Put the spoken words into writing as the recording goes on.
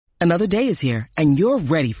Another day is here, and you're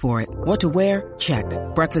ready for it. What to wear? Check.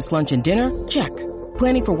 Breakfast, lunch, and dinner? Check.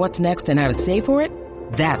 Planning for what's next and how to save for it?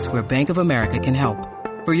 That's where Bank of America can help.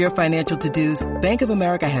 For your financial to-dos, Bank of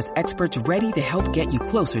America has experts ready to help get you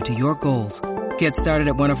closer to your goals. Get started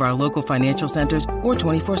at one of our local financial centers or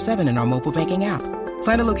 24/7 in our mobile banking app.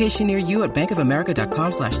 Find a location near you at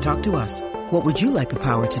bankofamerica.com/talktous. What would you like the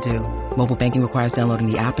power to do? Mobile banking requires downloading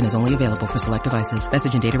the app and is only available for select devices.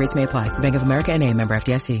 Message and data rates may apply. Bank of America N.A., member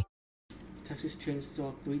FDIC. Texas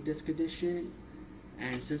Chainsaw 3-disc edition,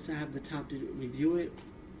 and since I have the time to review it,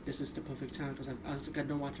 this is the perfect time because I was got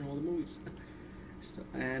done watching all the movies. So,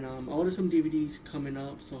 and I ordered some DVDs coming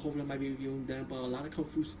up, so hopefully I might be reviewing them, but a lot of Kung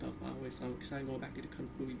Fu stuff by the way, so I'm excited going back to the Kung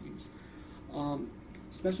Fu reviews.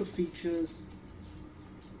 Special features,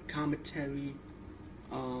 commentary,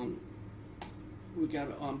 we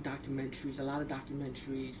got documentaries, a lot of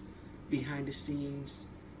documentaries, behind the scenes,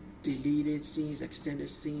 deleted scenes, extended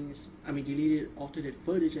scenes, deleted alternate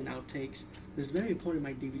footage and outtakes. This is very important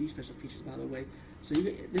in my DVD special features, by the way. So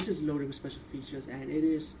this is loaded with special features, and it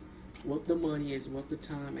is worth the money, is worth the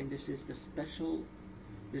time, and this is the special,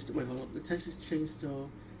 the Texas Chainsaw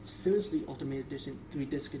Seriously Ultimate Edition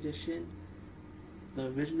 3-disc edition, the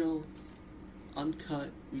original,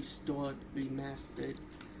 uncut, restored, remastered.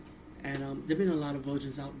 And there have been a lot of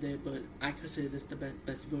versions out there, but I consider this the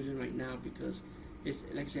best version right now because it's,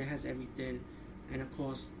 like I said, it has everything. And of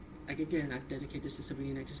course, like again, I dedicate this to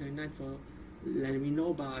Sabrina 1979 for letting me know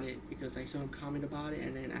about it, because I saw him comment about it,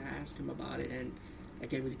 and then I asked him about it, and I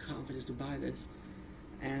gave me the confidence to buy this.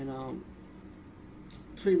 And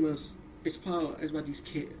pretty much, it's about these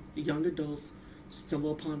young adults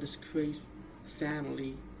stumble upon this crazy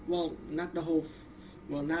family. Well, not the whole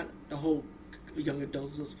young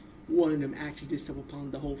adults. Just one of them actually did stumble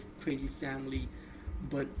upon the whole crazy family,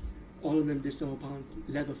 but all of them did stumble upon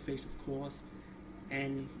Leatherface, of course.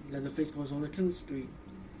 And Leatherface goes on a killing spree,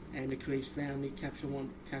 and the crazy family captures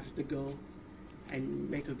the girl, and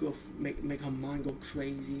make her mind go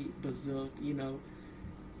crazy, berserk,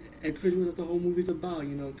 And pretty much what the whole movie's about,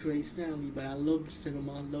 crazy family. But I love the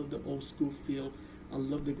cinema, I love the old school feel, I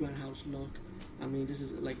love the grindhouse look. This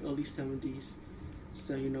is like early 70s.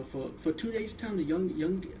 So for 2 days' time, the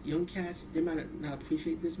young cats, they might not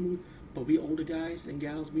appreciate this movie, but we older guys and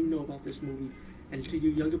gals, we know about this movie. And to you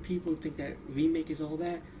younger people who think that remake is all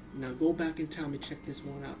that, now go back in time and check this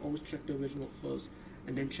one out. Always check the original first,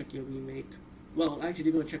 and then check your remake. Well, actually,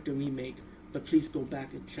 they're gonna check the remake, but please go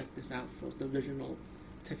back and check this out first. The original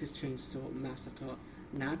Texas Chainsaw Massacre,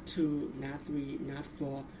 not 2, not 3, not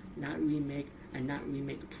 4, not remake, and not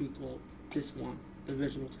remake prequel. This one, the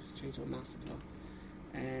original Texas Chainsaw Massacre.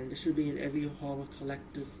 And it should be in every horror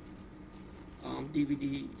collector's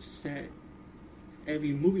DVD set,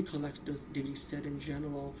 every movie collector's DVD set in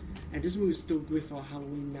general. And this movie is still great for a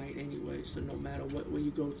Halloween night anyway, so no matter where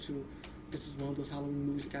you go to, this is one of those Halloween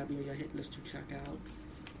movies that gotta be on your hit list to check out.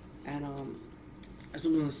 And as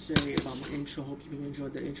I'm gonna say about my intro, hope you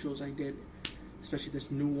enjoyed the intros I did, especially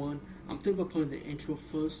this new one. I'm thinking about putting the intro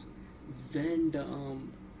first, then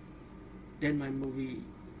then my movie,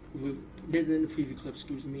 then the preview clip,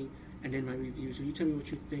 and then my review. So you tell me what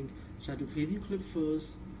you think. Should I do preview clip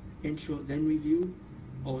first, intro, then review,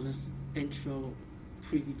 or just intro,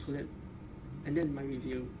 preview clip, and then my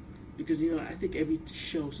review? Because I think every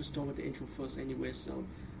show should start with the intro first anyway. So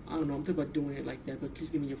I don't know. I'm thinking about doing it like that. But please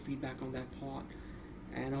give me your feedback on that part.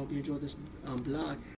 And I hope you enjoyed this blog.